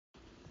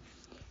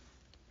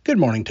Good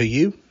morning to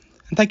you,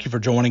 and thank you for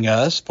joining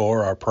us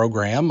for our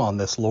program on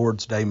this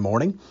Lord's Day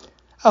morning.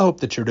 I hope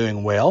that you're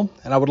doing well,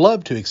 and I would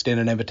love to extend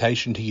an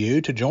invitation to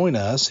you to join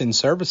us in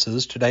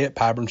services today at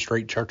Pyburn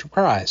Street Church of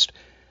Christ.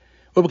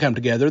 We will come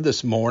together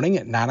this morning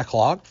at 9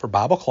 o'clock for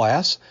Bible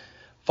class,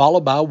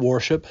 followed by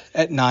worship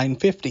at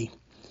 9:50.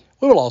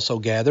 We will also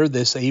gather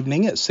this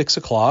evening at 6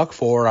 o'clock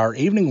for our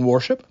evening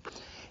worship,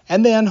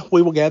 and then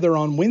we will gather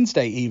on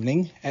Wednesday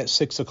evening at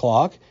 6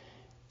 o'clock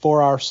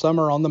for our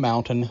Summer on the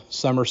Mountain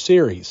summer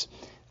series.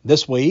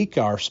 This week,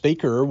 our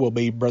speaker will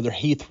be Brother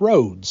Heath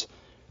Rhodes.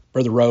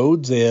 Brother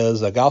Rhodes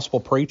is a gospel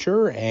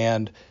preacher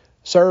and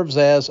serves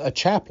as a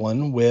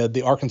chaplain with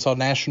the Arkansas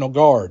National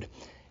Guard.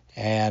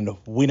 And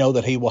we know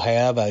that he will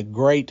have a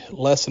great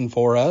lesson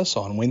for us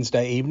on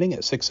Wednesday evening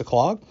at 6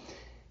 o'clock.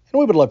 And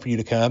we would love for you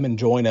to come and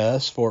join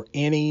us for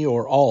any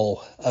or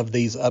all of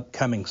these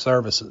upcoming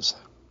services.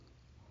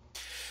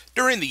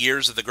 During the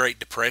years of the Great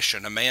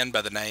Depression, a man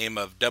by the name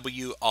of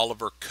W.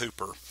 Oliver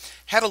Cooper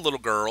had a little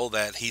girl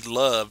that he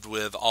loved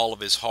with all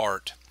of his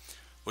heart.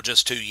 Well,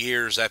 just 2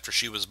 years after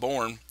she was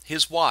born,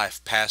 his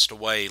wife passed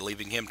away,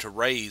 leaving him to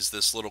raise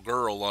this little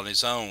girl on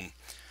his own.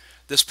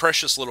 This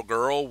precious little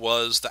girl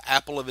was the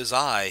apple of his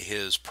eye,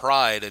 his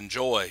pride and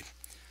joy.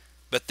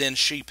 But then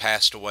she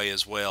passed away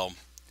as well.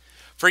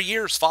 For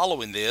years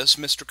following this,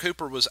 Mr.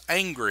 Cooper was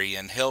angry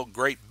and held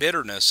great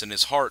bitterness in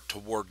his heart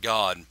toward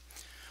God.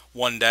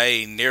 One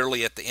day,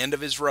 nearly at the end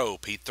of his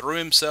rope, he threw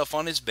himself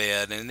on his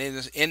bed, and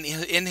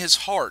in his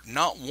heart,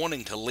 not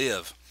wanting to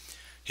live,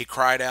 he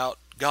cried out,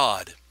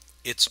 "God,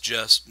 it's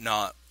just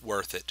not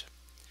worth it."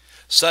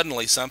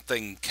 Suddenly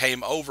something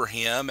came over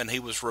him, and he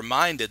was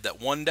reminded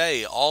that one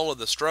day all of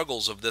the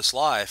struggles of this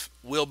life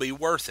will be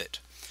worth it.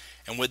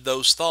 And with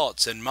those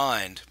thoughts in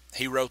mind,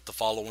 he wrote the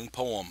following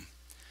poem.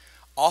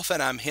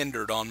 Often I'm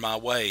hindered on my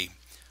way,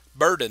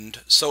 burdened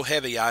so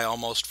heavy I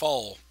almost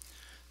fall.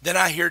 Then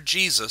I hear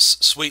Jesus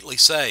sweetly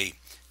say,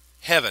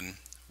 heaven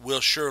will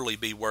surely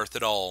be worth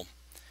it all.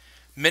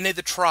 Many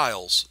the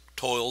trials,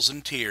 toils,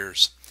 and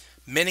tears,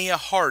 many a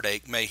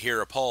heartache may here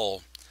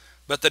appall,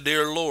 but the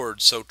dear Lord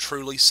so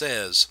truly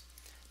says,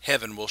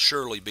 heaven will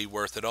surely be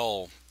worth it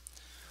all.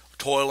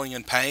 Toiling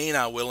and pain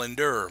I will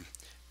endure,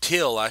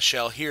 till I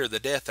shall hear the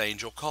death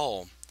angel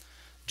call.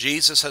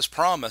 Jesus has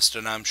promised,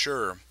 and I'm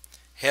sure,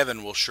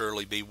 heaven will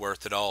surely be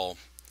worth it all.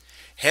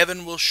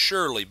 Heaven will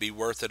surely be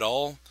worth it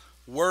all,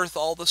 worth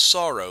all the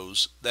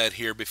sorrows that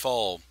here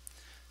befall.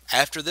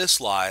 After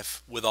this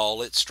life, with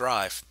all its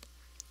strife,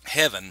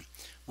 heaven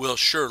will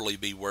surely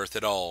be worth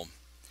it all.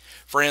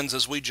 Friends,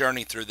 as we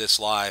journey through this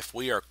life,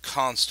 we are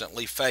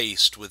constantly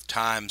faced with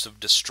times of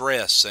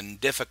distress and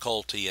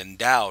difficulty and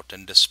doubt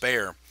and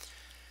despair.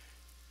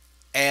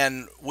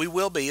 And we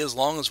will be as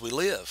long as we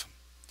live.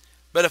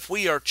 But if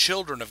we are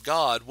children of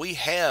God, we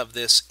have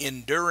this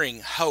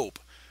enduring hope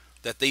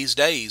that these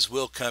days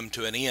will come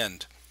to an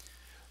end.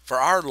 For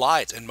our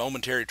light and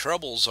momentary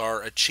troubles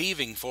are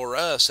achieving for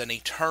us an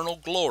eternal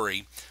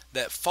glory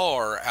that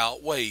far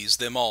outweighs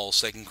them all,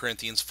 2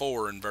 Corinthians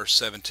 4 and verse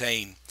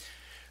 17.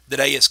 The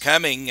day is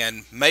coming,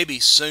 and maybe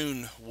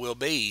soon will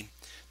be,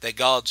 that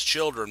God's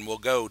children will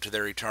go to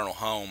their eternal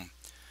home.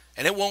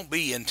 And it won't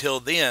be until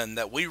then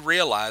that we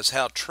realize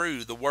how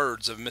true the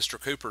words of Mr.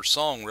 Cooper's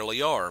song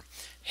really are.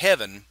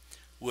 Heaven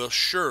will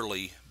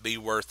surely be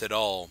worth it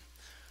all.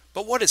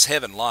 But what is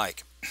heaven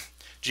like?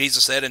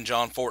 Jesus said in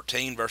John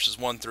 14, verses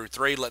 1 through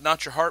 3, let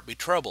not your heart be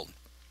troubled.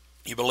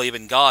 You believe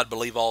in God,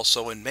 believe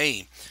also in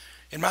me.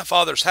 In my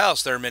Father's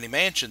house there are many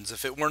mansions.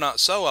 If it were not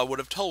so, I would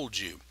have told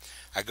you.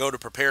 I go to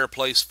prepare a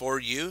place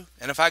for you,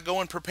 and if I go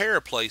and prepare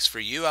a place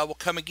for you, I will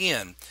come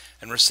again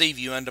and receive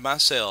you unto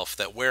myself,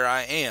 that where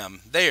I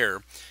am,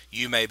 there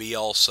you may be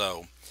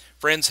also.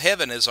 Friends,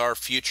 heaven is our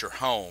future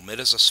home. It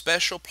is a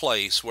special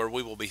place where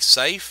we will be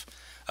safe,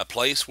 a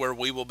place where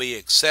we will be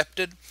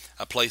accepted,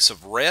 a place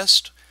of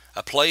rest,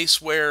 a place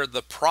where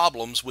the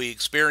problems we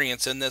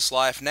experience in this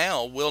life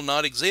now will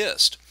not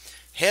exist.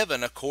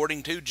 Heaven,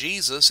 according to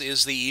Jesus,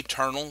 is the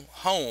eternal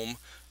home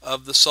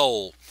of the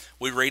soul.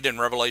 We read in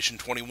Revelation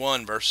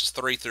 21, verses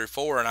 3 through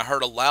 4, and I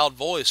heard a loud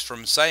voice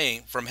from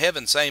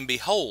heaven saying,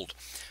 behold,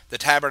 the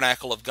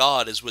tabernacle of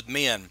God is with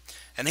men,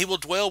 and he will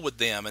dwell with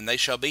them, and they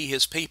shall be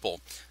his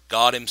people.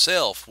 God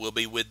himself will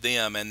be with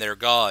them and their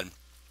God.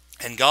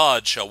 And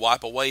God shall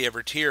wipe away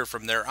every tear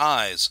from their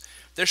eyes.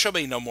 There shall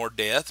be no more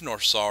death, nor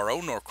sorrow,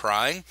 nor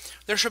crying.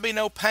 There shall be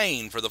no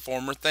pain, for the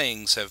former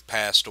things have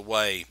passed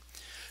away.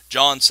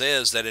 John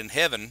says that in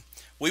heaven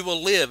we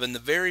will live in the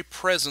very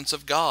presence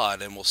of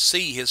God and will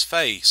see his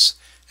face,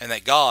 and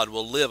that God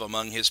will live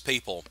among his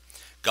people.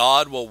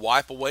 God will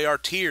wipe away our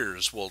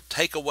tears, will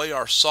take away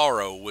our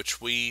sorrow,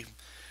 which we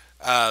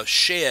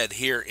shed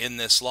here in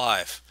this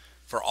life.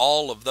 For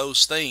all of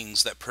those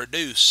things that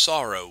produce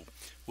sorrow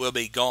will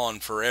be gone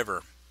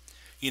forever.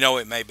 You know,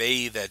 it may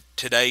be that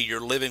today you're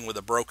living with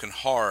a broken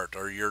heart,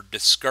 or you're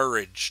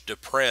discouraged,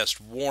 depressed,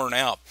 worn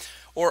out,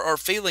 or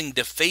feeling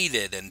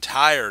defeated and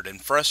tired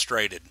and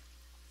frustrated.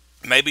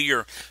 Maybe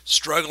you're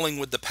struggling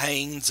with the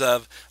pains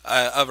of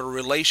a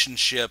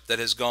relationship that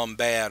has gone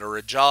bad, or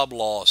a job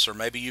loss, or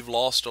maybe you've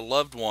lost a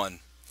loved one.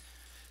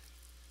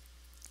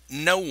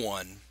 no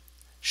one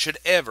should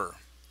ever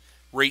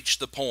reach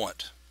the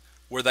point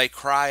where they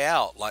cry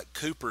out like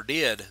Cooper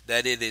did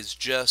that it is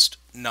just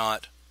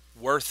not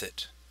worth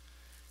it.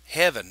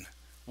 Heaven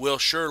will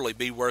surely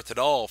be worth it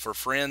all, for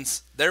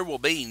friends, there will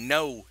be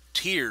no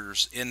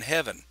tears in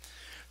heaven.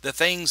 The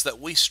things that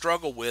we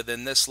struggle with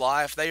in this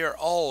life, they are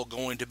all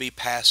going to be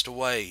passed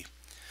away.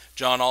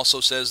 John also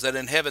says that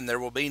in heaven there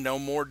will be no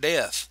more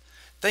death.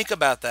 Think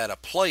about that, a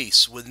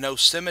place with no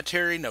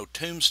cemetery, no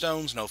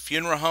tombstones, no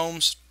funeral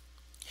homes,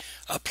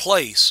 a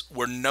place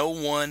where no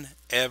one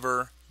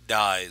ever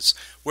dies,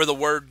 where the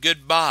word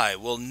goodbye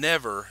will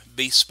never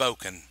be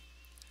spoken.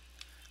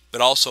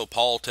 But also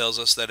Paul tells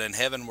us that in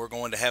heaven we're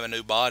going to have a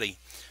new body.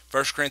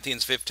 1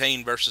 Corinthians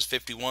 15 verses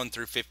 51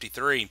 through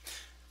 53.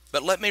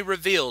 But let me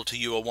reveal to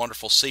you a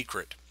wonderful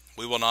secret.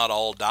 We will not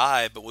all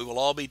die, but we will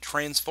all be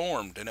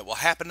transformed, and it will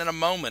happen in a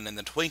moment, in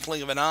the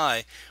twinkling of an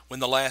eye, when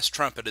the last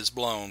trumpet is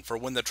blown. For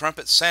when the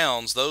trumpet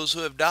sounds, those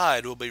who have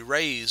died will be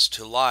raised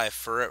to life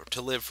forever,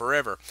 to live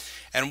forever,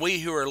 and we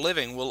who are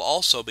living will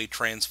also be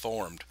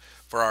transformed.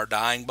 For our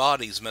dying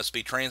bodies must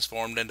be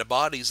transformed into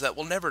bodies that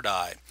will never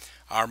die.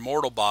 Our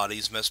mortal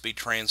bodies must be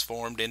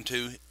transformed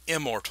into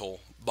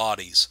immortal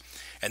bodies.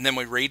 And then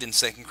we read in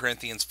 2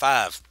 Corinthians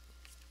 5,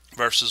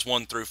 verses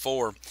 1 through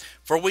 4,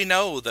 For we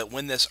know that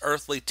when this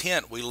earthly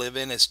tent we live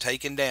in is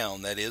taken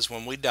down, that is,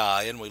 when we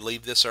die and we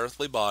leave this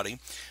earthly body,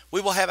 we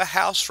will have a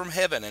house from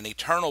heaven, an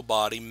eternal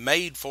body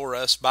made for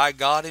us by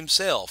God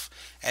Himself,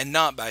 and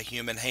not by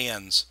human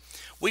hands.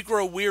 We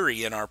grow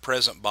weary in our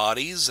present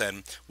bodies,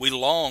 and we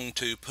long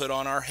to put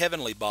on our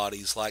heavenly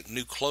bodies like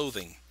new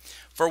clothing.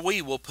 For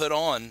we will put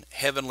on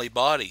heavenly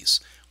bodies.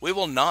 We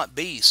will not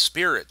be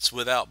spirits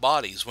without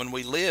bodies. When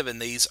we live in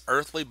these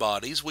earthly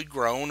bodies, we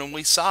groan and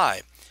we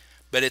sigh.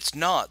 But it's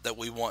not that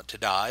we want to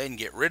die and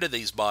get rid of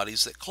these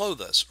bodies that clothe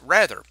us.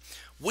 Rather,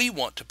 we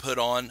want to put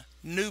on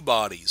new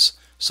bodies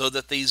so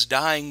that these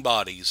dying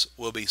bodies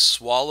will be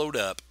swallowed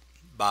up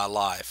by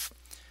life.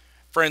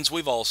 Friends,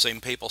 we've all seen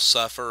people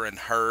suffer and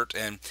hurt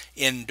and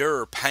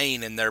endure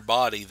pain in their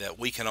body that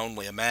we can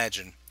only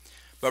imagine.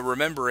 But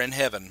remember, in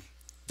heaven,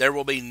 there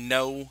will be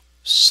no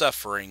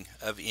suffering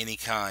of any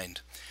kind.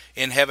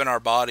 In heaven, our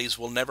bodies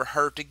will never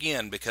hurt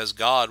again because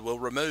God will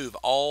remove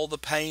all the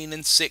pain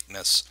and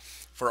sickness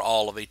for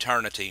all of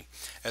eternity.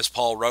 As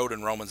Paul wrote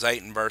in Romans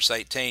 8 and verse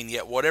 18,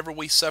 Yet whatever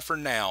we suffer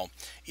now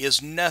is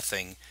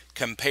nothing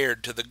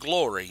compared to the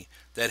glory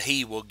that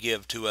He will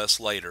give to us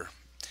later.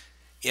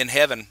 In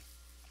heaven,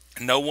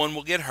 no one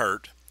will get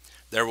hurt.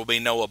 There will be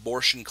no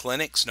abortion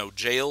clinics, no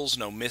jails,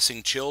 no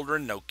missing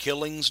children, no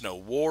killings, no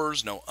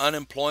wars, no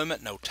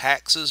unemployment, no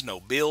taxes, no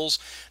bills,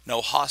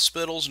 no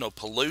hospitals, no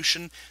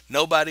pollution.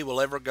 Nobody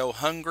will ever go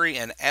hungry,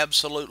 and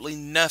absolutely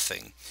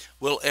nothing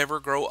will ever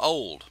grow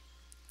old.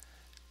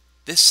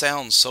 This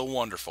sounds so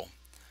wonderful.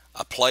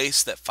 A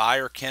place that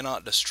fire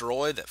cannot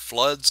destroy, that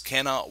floods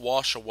cannot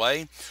wash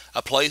away.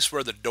 A place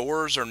where the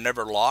doors are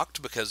never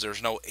locked because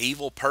there's no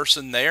evil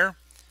person there.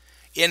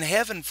 In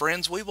heaven,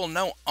 friends, we will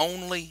know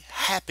only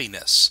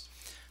happiness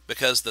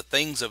because the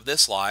things of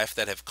this life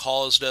that have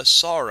caused us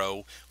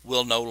sorrow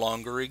will no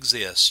longer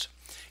exist.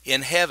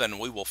 In heaven,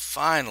 we will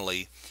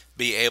finally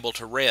be able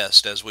to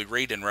rest, as we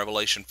read in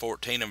Revelation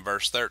 14 and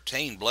verse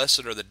 13,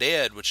 Blessed are the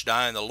dead which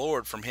die in the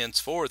Lord from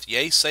henceforth,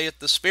 yea, saith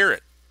the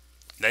Spirit,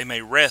 they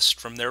may rest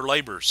from their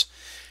labors,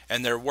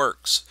 and their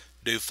works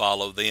do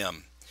follow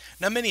them.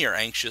 Now many are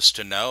anxious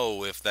to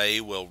know if they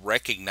will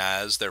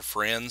recognize their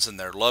friends and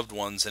their loved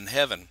ones in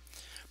heaven.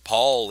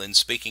 Paul, in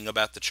speaking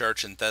about the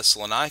church in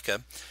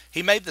Thessalonica,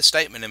 he made the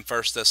statement in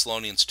 1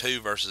 Thessalonians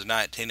 2 verses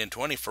 19 and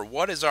 20, For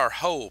what is our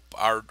hope,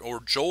 or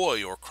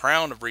joy, or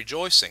crown of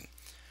rejoicing?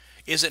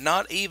 Is it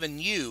not even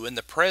you in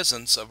the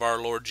presence of our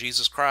Lord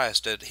Jesus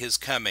Christ at His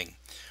coming?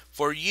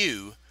 For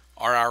you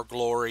are our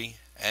glory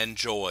and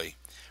joy.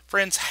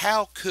 Friends,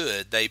 how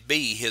could they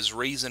be His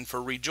reason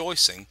for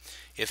rejoicing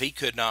if He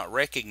could not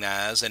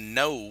recognize and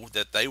know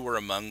that they were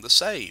among the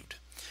saved?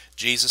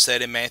 Jesus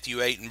said in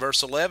Matthew 8 and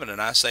verse 11,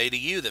 And I say to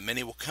you that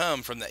many will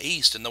come from the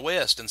east and the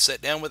west and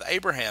sit down with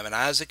Abraham and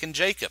Isaac and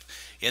Jacob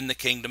in the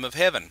kingdom of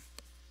heaven.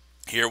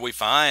 Here we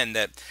find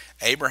that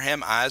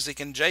Abraham, Isaac,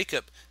 and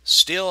Jacob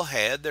still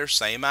had their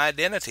same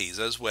identities,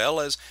 as well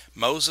as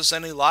Moses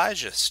and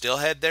Elijah still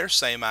had their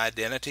same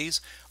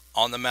identities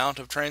on the Mount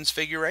of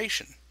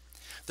Transfiguration.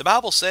 The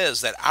Bible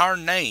says that our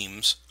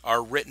names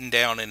are written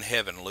down in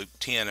heaven, Luke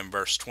 10 and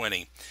verse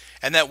 20,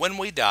 and that when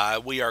we die,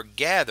 we are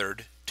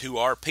gathered to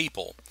our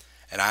people.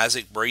 And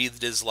Isaac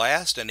breathed his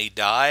last, and he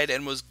died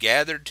and was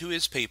gathered to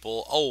his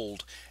people,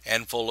 old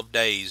and full of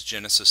days,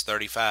 Genesis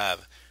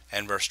 35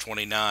 and verse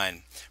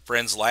 29.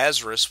 Friends,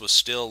 Lazarus was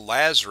still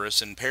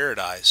Lazarus in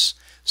paradise.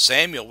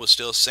 Samuel was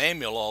still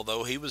Samuel,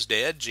 although he was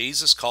dead.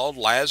 Jesus called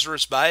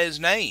Lazarus by his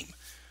name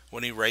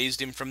when He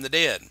raised him from the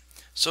dead.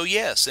 So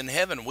yes, in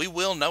heaven we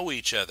will know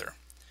each other.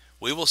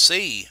 We will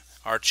see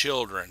our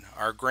children,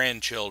 our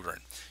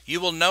grandchildren. You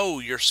will know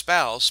your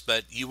spouse,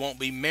 but you won't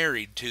be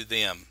married to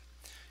them.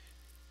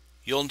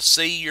 You'll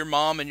see your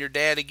mom and your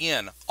dad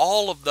again.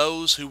 All of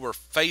those who were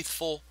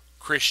faithful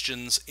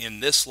Christians in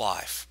this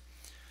life.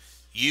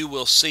 you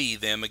will see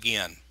them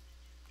again.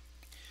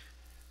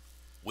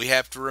 We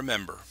have to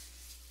remember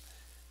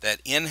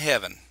that in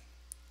heaven,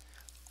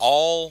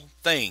 all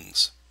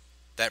things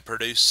that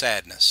produce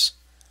sadness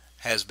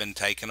has been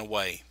taken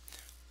away.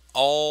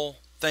 All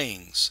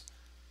things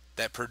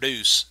that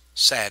produce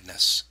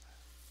sadness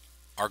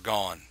are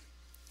gone.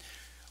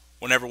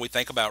 Whenever we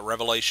think about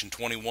Revelation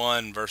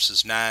 21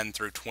 verses 9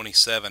 through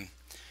 27,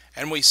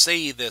 and we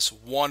see this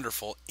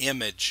wonderful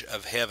image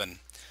of heaven,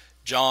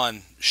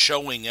 John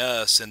showing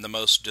us in the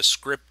most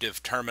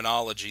descriptive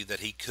terminology that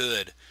he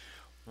could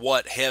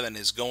what heaven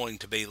is going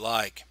to be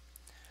like,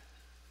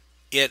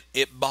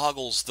 it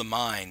boggles the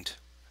mind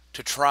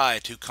to try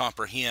to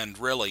comprehend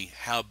really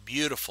how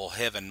beautiful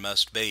heaven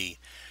must be.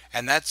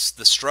 And that's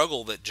the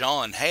struggle that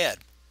John had,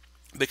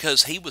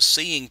 because he was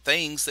seeing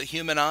things that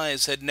human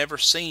eyes had never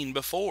seen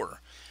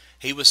before.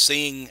 He was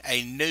seeing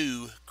a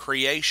new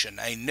creation,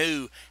 a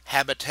new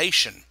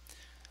habitation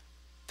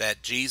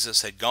that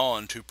Jesus had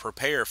gone to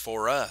prepare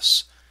for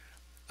us,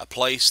 a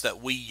place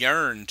that we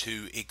yearn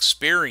to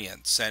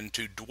experience and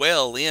to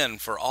dwell in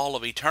for all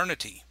of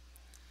eternity,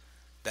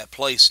 that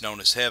place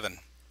known as heaven.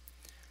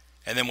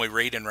 And then we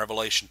read in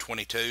Revelation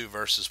 22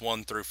 verses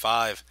 1 through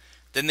 5,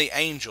 "Then the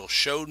angel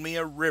showed me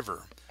a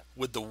river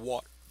with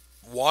the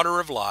water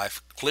of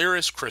life, clear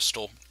as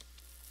crystal,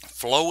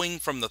 flowing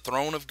from the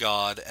throne of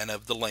God and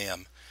of the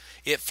Lamb.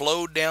 It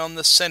flowed down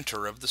the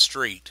center of the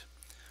street.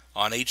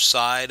 On each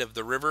side of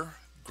the river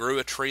grew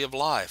a tree of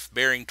life,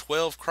 bearing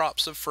 12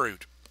 crops of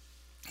fruit,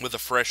 with a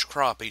fresh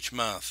crop each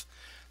month.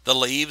 The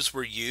leaves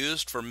were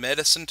used for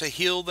medicine to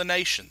heal the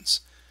nations.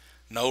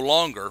 No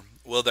longer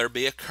will there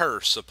be a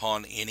curse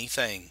upon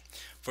anything,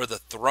 for the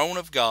throne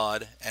of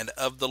God and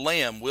of the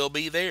Lamb will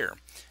be there,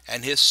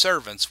 and his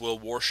servants will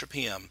worship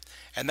him,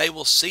 and they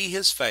will see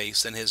his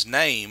face, and his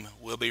name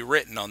will be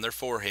written on their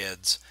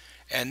foreheads.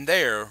 And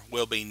there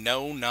will be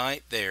no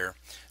night there,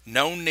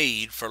 no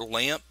need for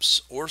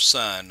lamps or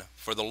sun,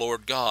 for the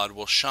Lord God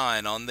will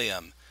shine on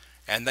them,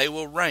 and they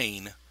will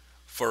reign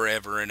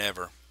forever and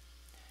ever."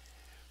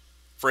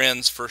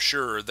 Friends, for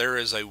sure, there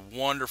is a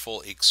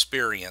wonderful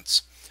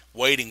experience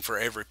waiting for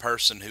every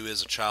person who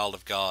is a child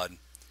of God.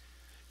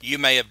 You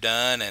may have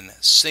done and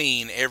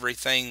seen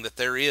everything that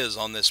there is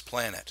on this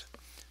planet,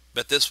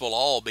 but this will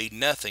all be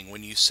nothing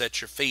when you set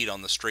your feet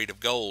on the street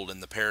of gold in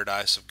the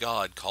paradise of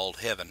God called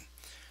heaven.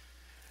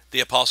 The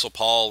Apostle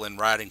Paul, in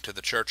writing to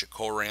the church at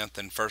Corinth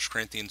in 1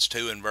 Corinthians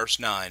 2 and verse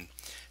 9,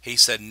 he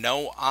said,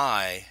 "No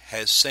eye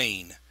has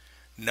seen,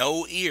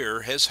 no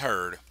ear has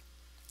heard,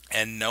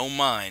 and no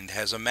mind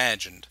has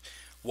imagined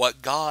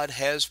what God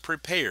has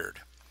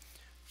prepared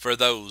for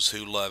those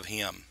who love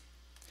him."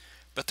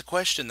 But the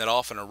question that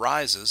often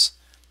arises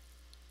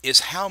is,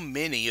 how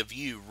many of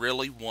you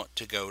really want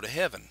to go to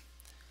heaven?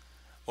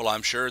 Well,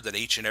 I'm sure that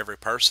each and every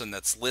person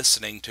that's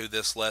listening to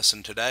this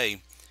lesson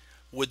today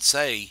would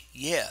say,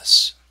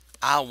 yes,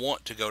 I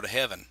want to go to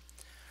heaven.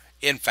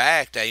 In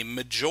fact, a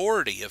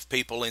majority of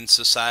people in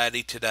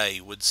society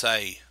today would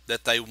say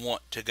that they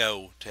want to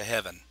go to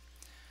heaven.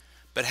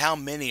 But how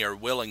many are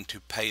willing to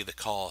pay the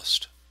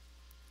cost?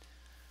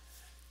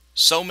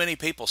 So many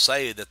people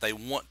say that they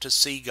want to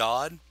see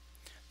God,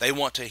 they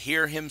want to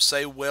hear him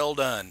say, "Well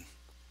done,"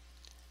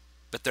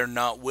 but they're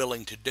not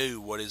willing to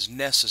do what is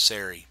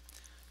necessary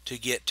to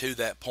get to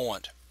that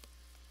point.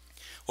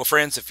 Well,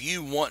 friends, if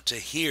you want to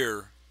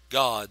hear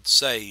God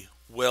say,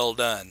 "Well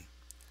done,"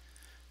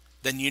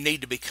 then you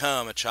need to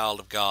become a child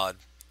of God.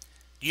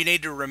 You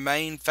need to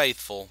remain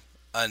faithful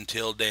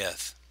until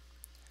death.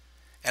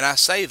 And I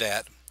say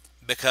that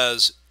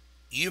because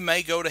you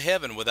may go to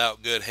heaven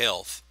without good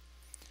health,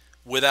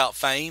 without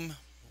fame,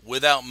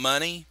 without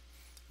money,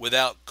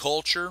 without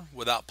culture,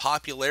 without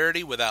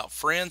popularity, without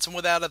friends, and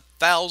without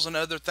 1,000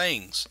 other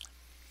things.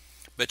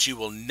 But you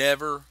will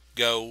never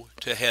go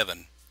to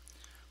heaven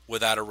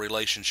without a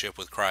relationship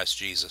with Christ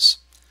Jesus.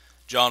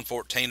 John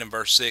 14 and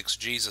verse 6,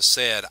 Jesus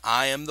said,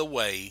 "I am the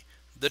way,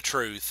 the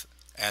truth,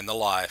 and the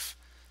life.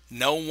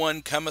 No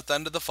one cometh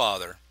unto the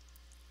Father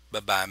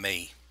but by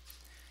me."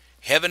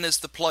 Heaven is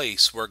the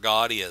place where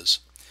God is.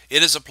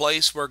 It is a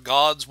place where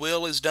God's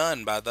will is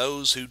done by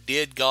those who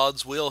did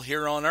God's will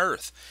here on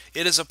earth.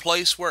 It is a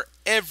place where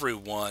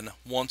everyone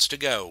wants to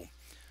go,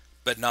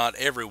 but not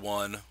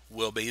everyone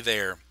will be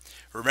there.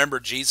 Remember,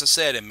 Jesus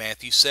said in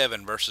Matthew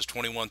 7, verses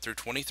 21 through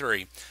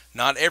 23,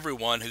 "Not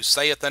everyone who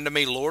saith unto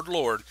me, Lord,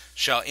 Lord,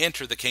 shall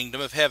enter the kingdom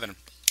of heaven,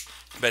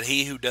 but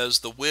he who does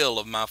the will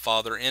of my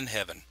Father in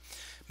heaven.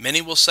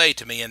 Many will say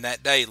to me in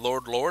that day,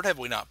 Lord, Lord, have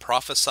we not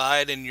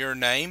prophesied in your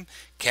name,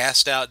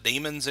 cast out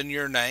demons in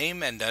your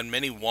name, and done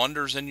many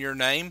wonders in your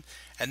name?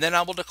 And then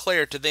I will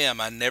declare to them,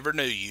 I never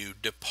knew you.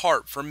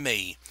 Depart from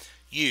me,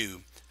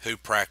 you who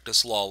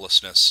practice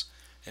lawlessness."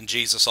 And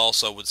Jesus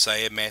also would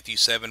say in Matthew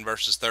 7,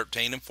 verses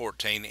 13 and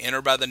 14,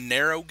 "Enter by the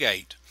narrow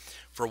gate,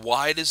 for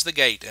wide is the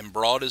gate and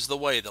broad is the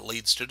way that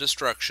leads to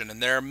destruction,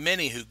 and there are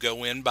many who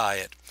go in by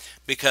it.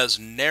 Because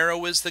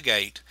narrow is the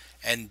gate,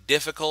 and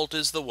difficult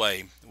is the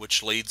way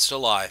which leads to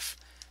life,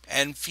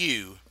 and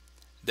few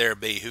there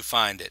be who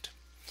find it."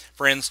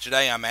 Friends,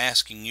 today I'm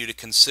asking you to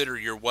consider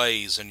your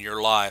ways and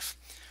your life.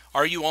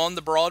 Are you on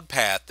the broad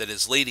path that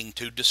is leading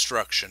to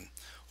destruction,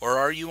 or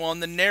are you on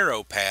the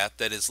narrow path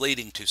that is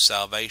leading to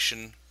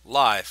salvation,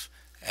 life,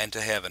 and to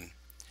heaven?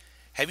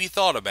 Have you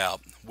thought about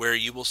where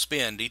you will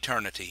spend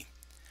eternity?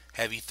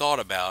 Have you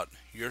thought about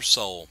your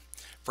soul?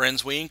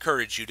 Friends, we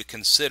encourage you to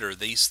consider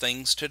these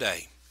things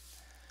today,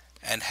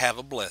 and have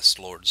a blessed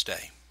Lord's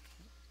Day.